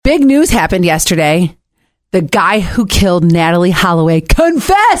Big news happened yesterday. The guy who killed Natalie Holloway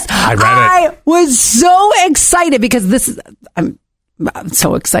confessed. I read it. I was so excited because I'm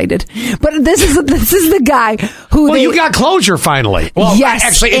so excited. But this is the guy who... Well, you got closure finally. Well, yes,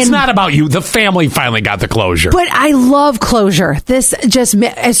 actually, it's not about you. The family finally got the closure. But I love closure. This just...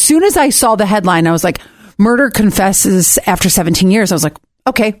 As soon as I saw the headline, I was like, murder confesses after 17 years. I was like,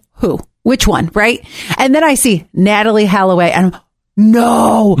 okay, who? Which one? Right? And then I see Natalie Holloway and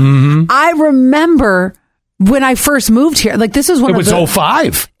no. Mm-hmm. I remember... When I first moved here, like this was one of the... It was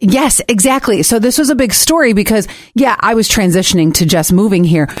 05. Yes, exactly. So this was a big story because, yeah, I was transitioning to just moving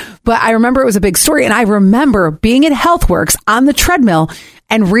here. But I remember it was a big story. And I remember being at HealthWorks on the treadmill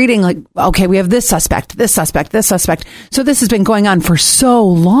and reading like, okay, we have this suspect, this suspect, this suspect. So this has been going on for so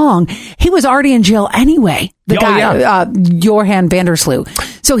long. He was already in jail anyway. The guy, Johan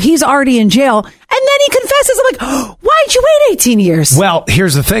Vandersloot. So he's already in jail. And then he confesses. I'm like, oh, why'd you wait 18 years? Well,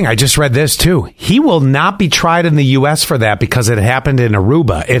 here's the thing. I just read this too. He will not be tried in the U.S. for that because it happened in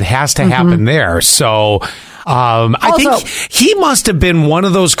Aruba. It has to happen there. So I think he must have been one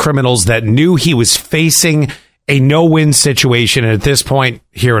of those criminals that knew he was facing a no-win situation. And at this point,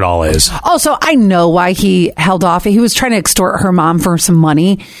 here it all is. Also, I know why he held off. He was trying to extort her mom for some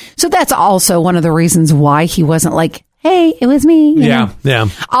money. So that's also one of the reasons why he wasn't like, hey, it was me. You know? Yeah.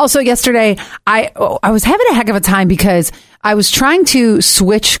 Also, yesterday, I was having a heck of a time because I was trying to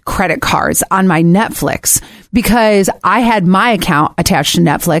switch credit cards on my Netflix because I had my account attached to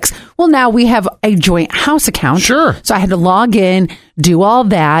Netflix. Well, now we have a joint house account. Sure. So I had to log in, do all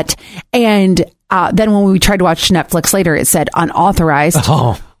that. And then when we tried to watch Netflix later, it said unauthorized.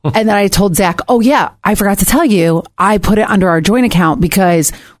 Oh. And then I told Zach, oh, yeah, I forgot to tell you, I put it under our joint account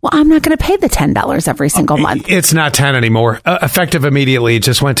because, well, I'm not going to pay the $10 every single month. It's not 10 anymore. Effective immediately, it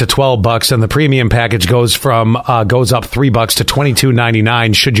just went to $12, and the premium package goes up $3 to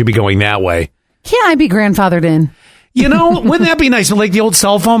 $22.99. Should you be going that way? Can't I be grandfathered in? You know, wouldn't that be nice? Like the old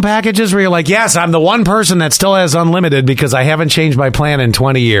cell phone packages where you're like, yes, I'm the one person that still has unlimited because I haven't changed my plan in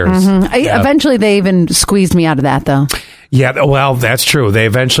 20 years. Mm-hmm. Eventually, they even squeezed me out of that, though. Yeah, well, that's true. They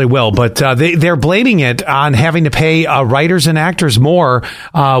eventually will. But they're blaming it on having to pay writers and actors more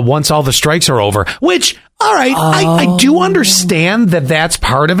once all the strikes are over, which... All right, I do understand that that's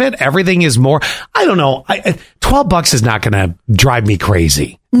part of it. Everything is more. I don't know. $12 is not going to drive me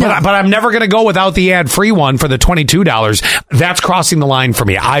crazy. No. But I'm never going to go without the ad-free one for the $22. That's crossing the line for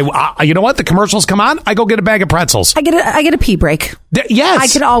me. I you know what? The commercials come on. I go get a bag of pretzels. I get a pee break. Yes, I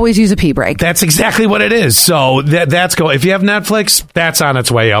could always use a pee break. That's exactly what it is. So that's go. If you have Netflix, that's on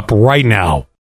its way up right now.